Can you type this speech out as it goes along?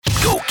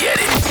Get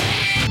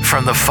It.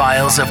 From the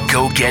files of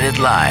Go Get It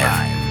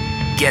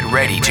Live, get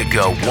ready to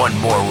go one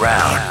more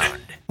round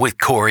with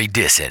Corey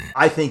Disson.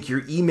 I think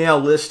your email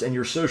list and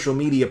your social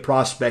media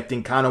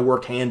prospecting kind of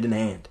work hand in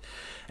hand,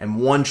 and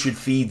one should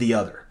feed the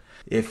other.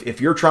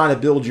 If you're trying to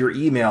build your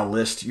email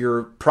list,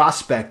 you're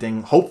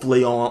prospecting,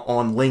 hopefully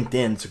on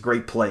LinkedIn. It's a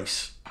great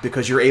place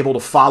because you're able to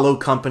follow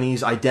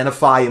companies,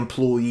 identify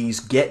employees,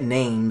 get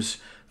names,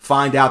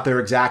 find out their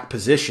exact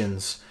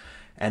positions,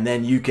 and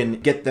then you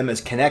can get them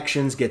as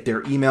connections, get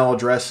their email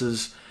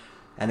addresses,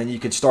 and then you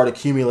can start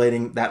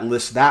accumulating that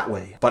list that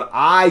way. But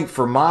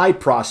for my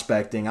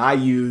prospecting, I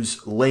use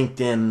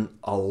LinkedIn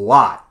a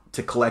lot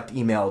to collect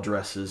email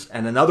addresses.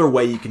 And another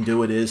way you can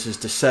do it is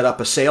to set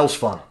up a sales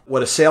funnel.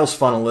 What a sales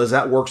funnel is,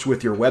 that works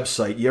with your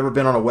website. You ever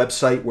been on a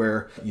website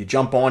where you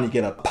jump on, you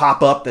get a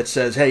pop-up that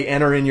says, hey,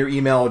 enter in your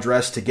email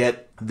address to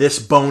get this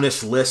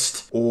bonus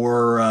list,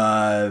 or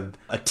a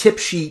tip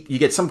sheet. You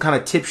get some kind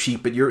of tip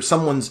sheet, but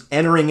someone's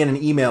entering in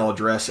an email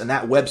address and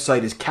that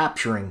website is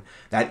capturing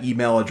that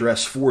email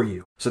address for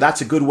you. So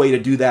that's a good way to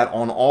do that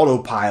on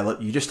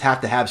autopilot. You just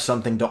have to have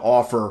something to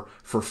offer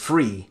for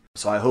free.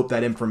 So I hope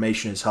that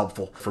information is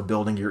helpful for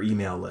building your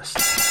email list.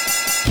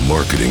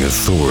 Marketing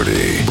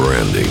authority,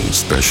 branding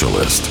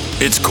specialist.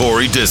 It's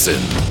Corey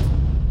Disson.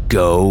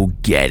 Go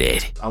Get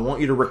It. I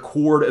want you to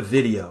record a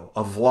video,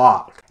 a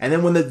vlog. And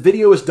then when the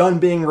video is done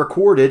being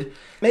recorded,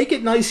 make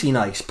it nicey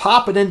nice.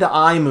 Pop it into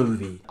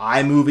iMovie.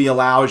 iMovie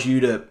allows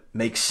you to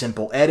make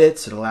simple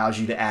edits. It allows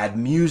you to add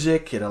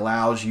music. It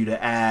allows you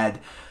to add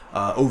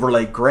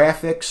overlay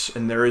graphics,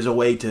 and there is a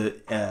way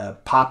to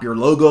pop your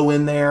logo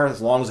in there.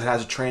 As long as it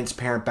has a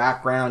transparent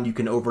background, you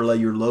can overlay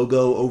your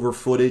logo over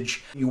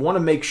footage. You want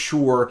to make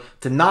sure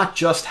to not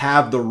just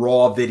have the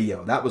raw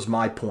video. That was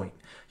my point.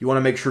 You want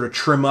to make sure to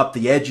trim up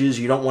the edges.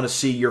 You don't want to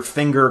see your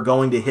finger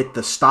going to hit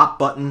the stop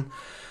button.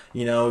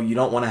 You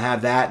don't want to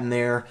have that in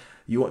there.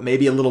 You want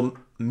maybe a little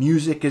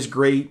music is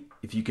great.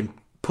 If you can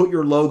put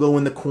your logo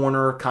in the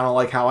corner, kind of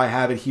like how I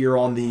have it here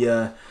on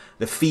the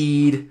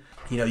feed.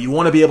 You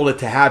want to be able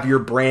to have your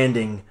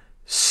branding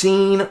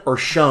seen or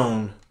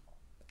shown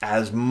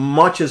as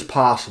much as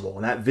possible.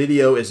 And that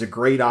video is a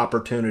great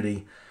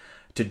opportunity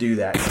to do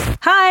that.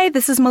 Hi,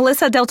 this is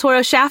Melissa Del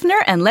Toro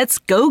Schaffner, and let's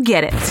go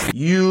get it.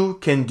 You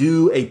can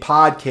do a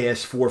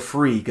podcast for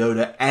free. Go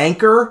to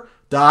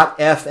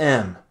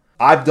anchor.fm.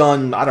 I've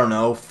done,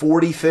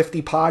 40,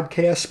 50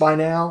 podcasts by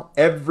now.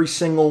 Every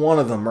single one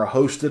of them are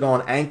hosted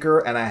on Anchor,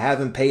 and I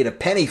haven't paid a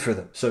penny for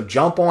them. So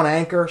jump on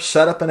Anchor,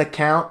 set up an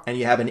account, and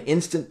you have an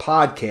instant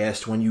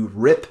podcast when you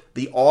rip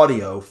the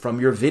audio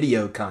from your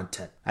video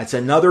content. That's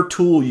another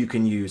tool you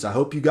can use. I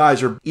hope you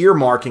guys are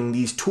earmarking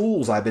these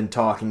tools I've been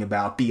talking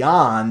about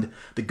beyond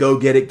the Go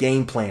Get It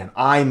game plan,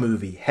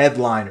 iMovie,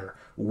 Headliner,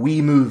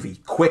 WeMovie,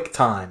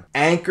 QuickTime,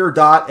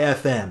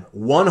 Anchor.fm,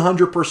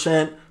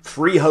 100%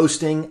 free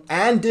hosting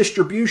and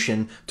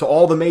distribution to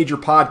all the major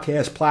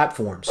podcast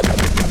platforms.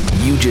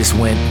 You just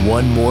went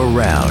one more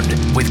round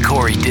with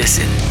Corey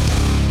Disson.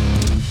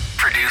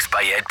 Produced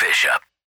by Ed Bishop.